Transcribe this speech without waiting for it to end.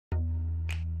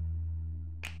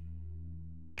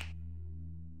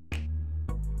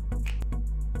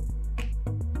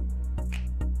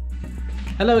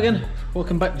Hello again,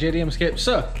 welcome back to JDM Escape.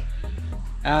 So,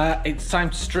 it's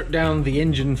time to strip down the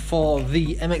engine for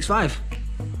the MX5.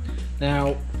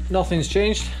 Now, nothing's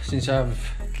changed since I've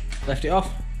left it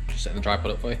off. Just setting the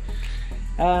tripod up for you.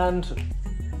 And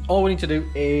all we need to do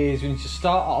is we need to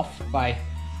start off by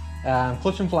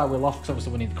clutch and flywheel off, because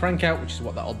obviously we need the crank out, which is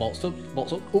what that all bolts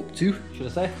up to, should I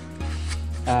say.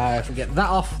 If we get that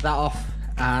off,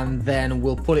 and then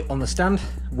we'll put it on the stand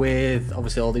with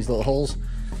obviously all these little holes.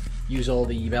 Use all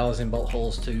the balancing bolt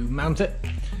holes to mount it,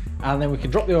 and then we can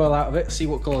drop the oil out of it, see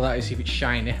what colour that is, see if it's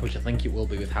shiny, which I think it will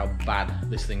be with how bad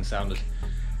this thing sounded,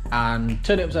 and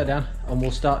turn it upside down, and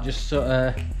we'll start just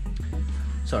sorry,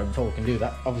 before we can do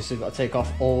that, obviously we've got to take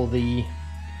off all the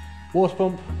water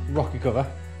pump rocker cover,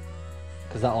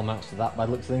 because that all mounts to that by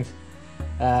the looks of things.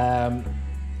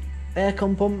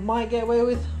 Aircon pump might get away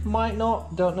with, might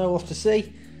not, don't know, we'll have to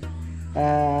see.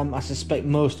 I suspect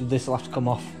most of this will have to come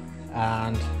off,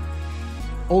 and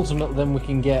ultimately then we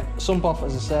can get sump off,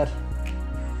 as I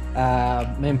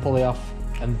said, main pulley off,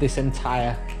 and this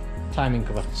entire timing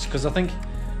cover, because I think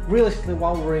realistically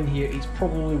while we're in here it's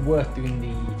probably worth doing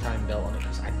the time belt on it,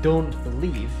 because I don't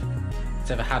believe it's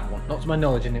ever had one, not to my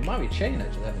knowledge, and it might be a chain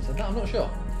actually, I haven't said that, I'm not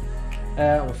sure.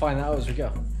 We'll find that out as we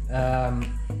go.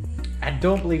 I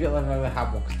don't believe it'll ever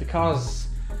had one, because the car's,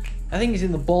 I think it's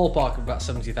in the ballpark of about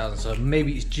 70,000, so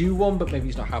maybe it's due one, but maybe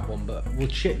it's not had one, but we'll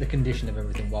check the condition of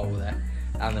everything while we're there,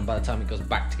 and then by the time it goes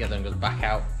back together and goes back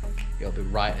out, it'll be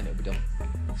right and it'll be done.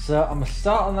 So I'm going to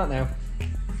start on that now,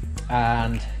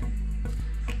 and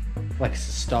like I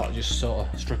said, start just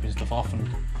sort of stripping stuff off, and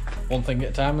one thing at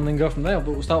a time, and then go from there,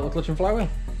 but we'll start with clutch and flywheel.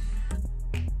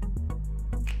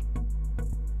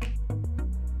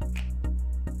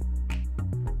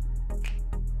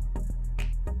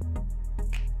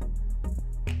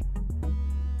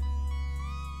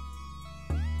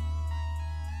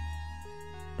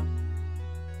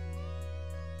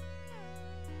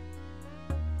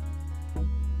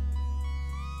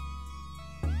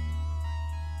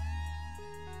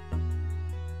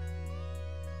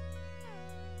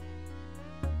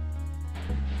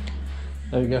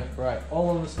 There we go, right, all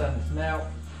on the stand. Now,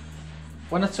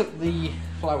 when I took the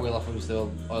flywheel off, obviously the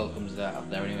oil comes out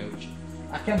there anyway, which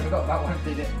I kind of forgot about when I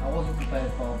did it, I wasn't prepared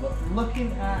for, but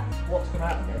looking at what's come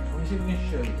out of it, let me see if we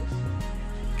can show you this.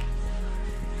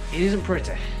 It isn't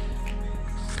pretty.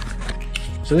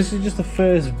 So this is just the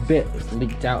first bit that's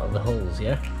leaked out of the holes,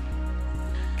 yeah?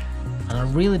 And I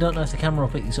really don't know if the camera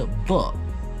will pick this up, but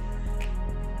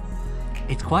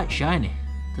it's quite shiny.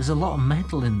 There's a lot of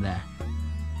metal in there.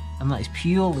 And that is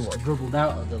purely what dribbled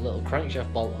out of the little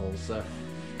crankshaft bolt holes. So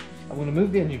I'm going to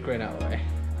move the engine crane out of the way,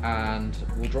 and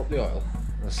we'll drop the oil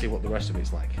and see what the rest of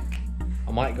it's like.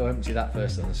 I might go empty that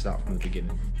first and then start from the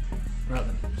beginning. Right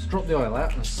then, let's drop the oil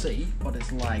out and see what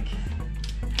it's like.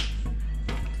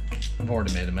 I've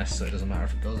already made a mess, so it doesn't matter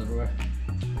if it goes everywhere.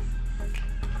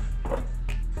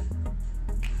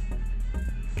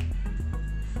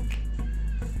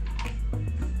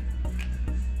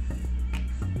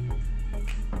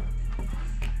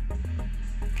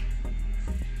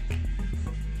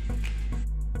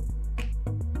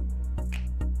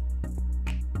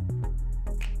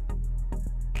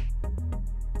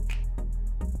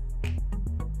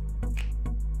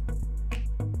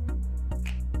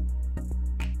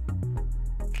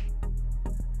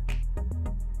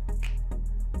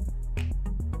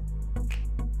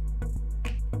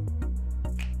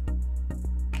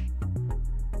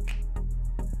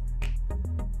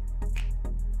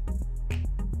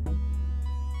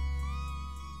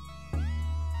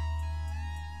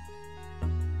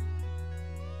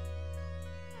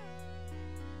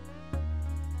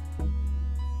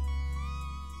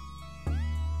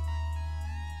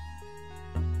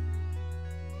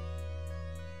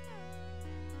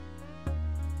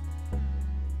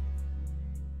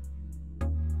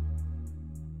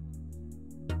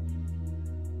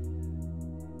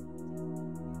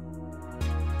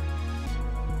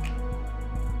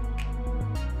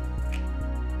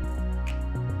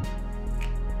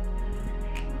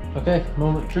 Okay,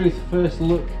 moment of truth, first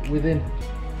look within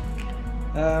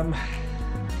the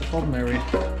bottom area.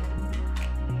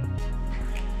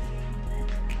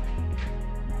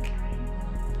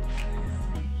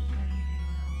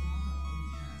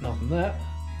 Nothing there.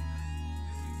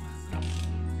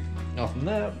 Nothing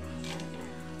there.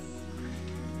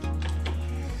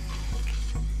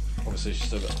 Obviously she's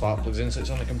still got spark plugs in, so it's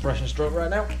on the compression stroke right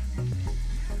now.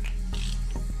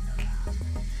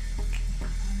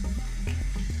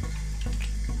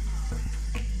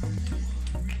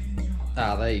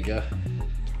 Ah, there you go.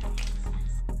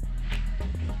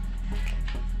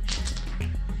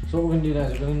 So what we're going to do now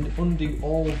is we're going to undo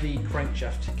all the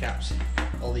crankshaft caps,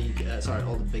 all the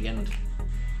big end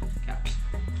caps.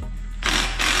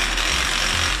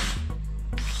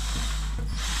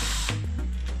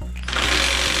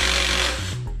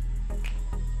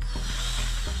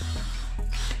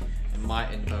 It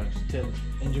might end up having to turn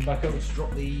the engine back over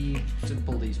to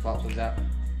pull these spark plugs out.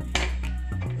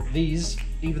 But these,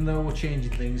 even though we're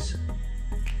changing things,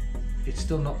 it's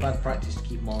still not bad practice to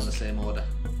keep them all in the same order,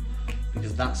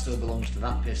 because that still belongs to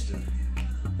that piston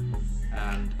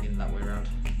and in that way around.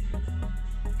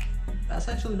 That's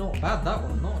actually not bad, that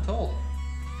one, not at all.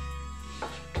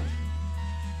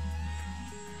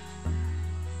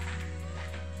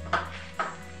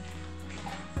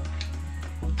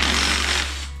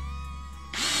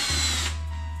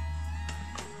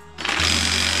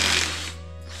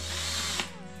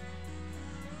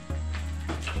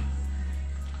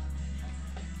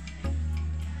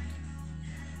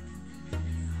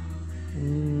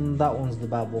 That one's the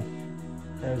bad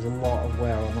one. There's a lot of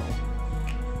wear on that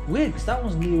one. Weird, because that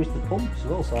one's nearest the pump as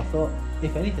well, so I thought,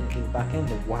 if anything, it'd be the back end.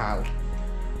 But wow.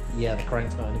 Yeah, the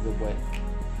crank's not in a good way.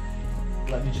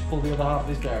 Let me just pull the other half of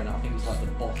this bearing out. I think it's like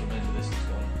the bottom end of this is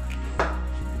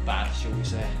going bad, shall we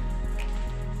say.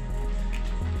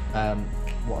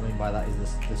 What I mean by that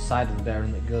is the side of the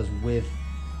bearing that goes with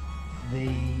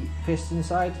the piston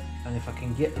side. And if I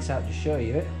can get this out to show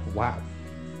you it, wow.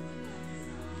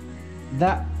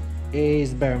 That is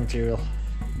the bearing material.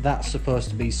 That's supposed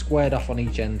to be squared off on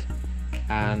each end,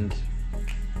 and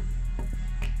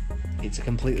it's a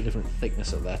completely different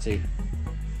thickness up there too.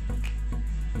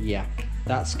 Yeah,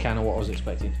 that's kind of what I was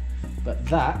expecting, but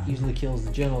that usually kills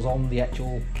the journals on the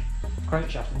actual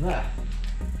crankshaft in there.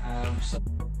 So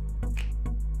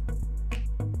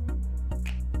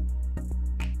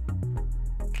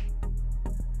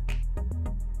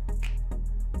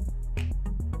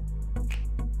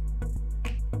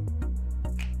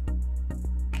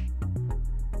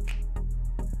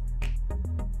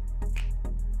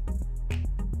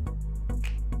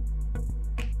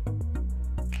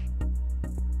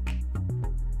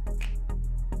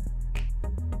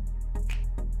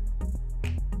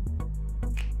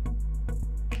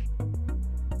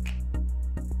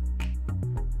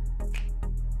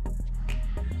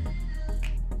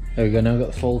there we go, now we've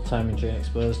got the full timing chain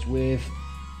exposed with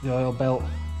the oil belt.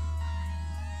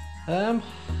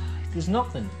 There's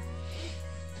nothing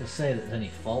to say that there's any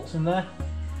faults in there.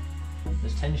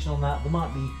 There's tension on that. There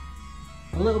might be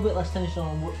a little bit less tension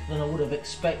on than I would have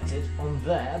expected on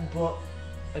there, but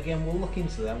again, we'll look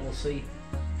into that, we'll see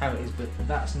how it is, but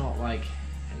that's not like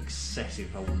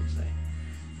excessive, I wouldn't say.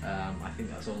 I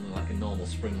think that's only like a normal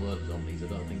spring loaded on these. I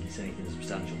don't think it's anything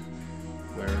substantial.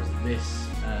 Whereas this,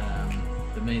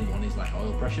 the main one is like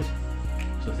oil pressure.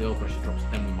 So if the oil pressure drops,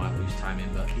 then we might lose timing,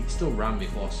 but it still ran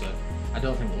before, so I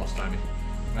don't think we lost timing.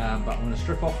 But I'm going to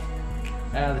strip off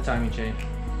the timing chain,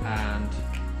 and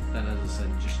then, as I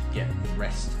said, just get the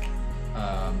rest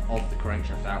of the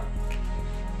crankshaft out,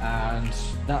 and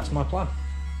that's my plan.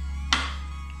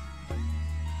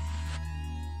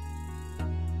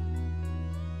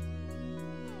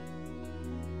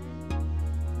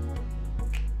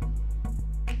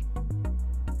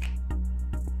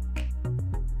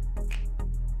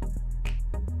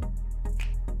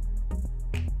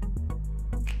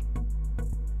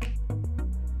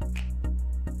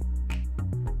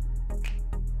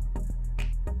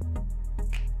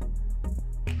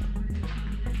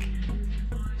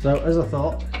 So as I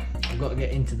thought, I've got to get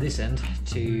into this end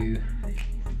to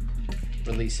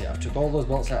release it. I've took all those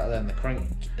bolts out of there, and the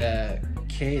crank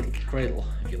cradle,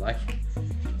 if you like,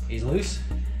 is loose.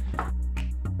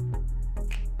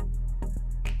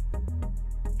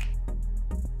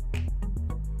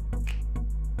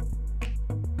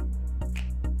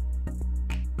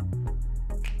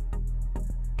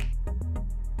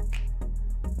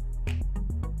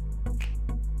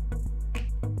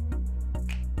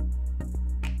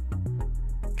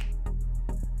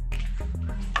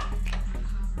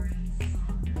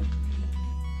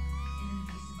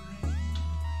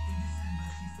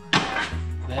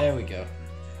 There we go.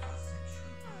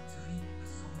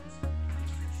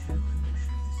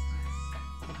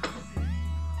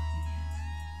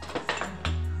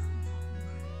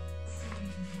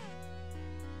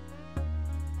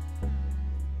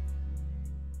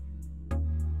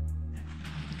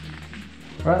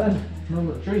 Right then,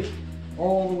 number 3.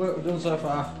 All the work we've done so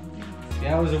far, the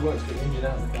hours of work to get the engine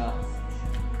out of the car,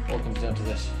 all comes down to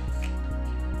this.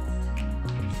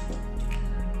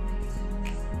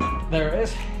 There it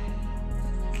is.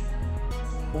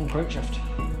 One crankshaft.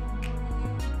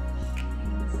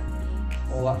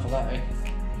 All that for that, eh?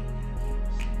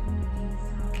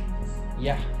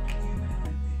 yeah,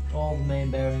 all the main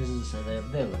bearings, as I say,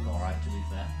 they look alright, to be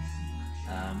fair.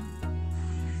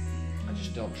 I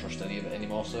just don't trust any of it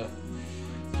anymore, so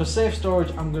for safe storage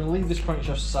I'm going to leave this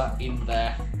crankshaft sat in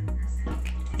there,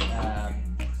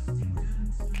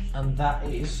 and that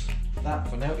is that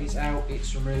for now. It's out,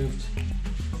 it's removed,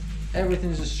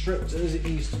 everything's as stripped as it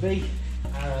needs to be,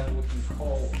 and we can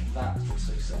call that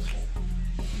successful.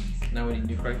 Now we need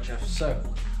new crankshafts,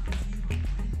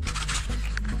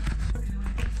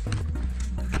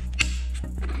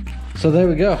 so there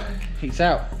we go, it's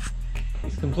out,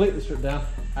 it's completely stripped down,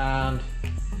 and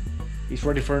it's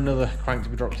ready for another crank to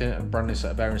be dropped in and a brand new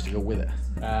set of bearings to go with it.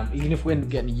 Even if we end up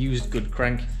getting a used good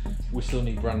crank, we still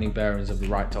need brand new bearings of the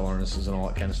right tolerances and all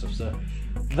that kind of stuff. So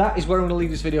that is where I'm going to leave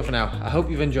this video for now. I hope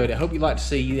you've enjoyed it. I hope you'd like to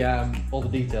see all the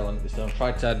detail on it this time. I've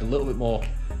tried to add a little bit more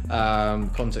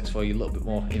context for you, a little bit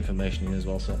more information in as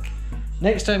well. So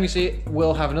next time you see it,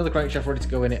 we'll have another crankshaft ready to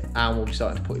go in it, and we'll be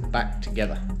starting to put it back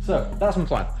together. So that's my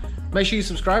plan. Make sure you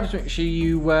subscribe, make sure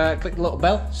you click the little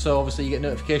bell, so obviously you get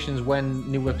notifications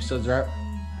when new episodes are out.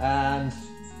 And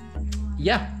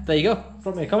yeah, there you go.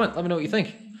 Drop me a comment, let me know what you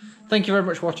think. Thank you very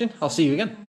much for watching. I'll see you again.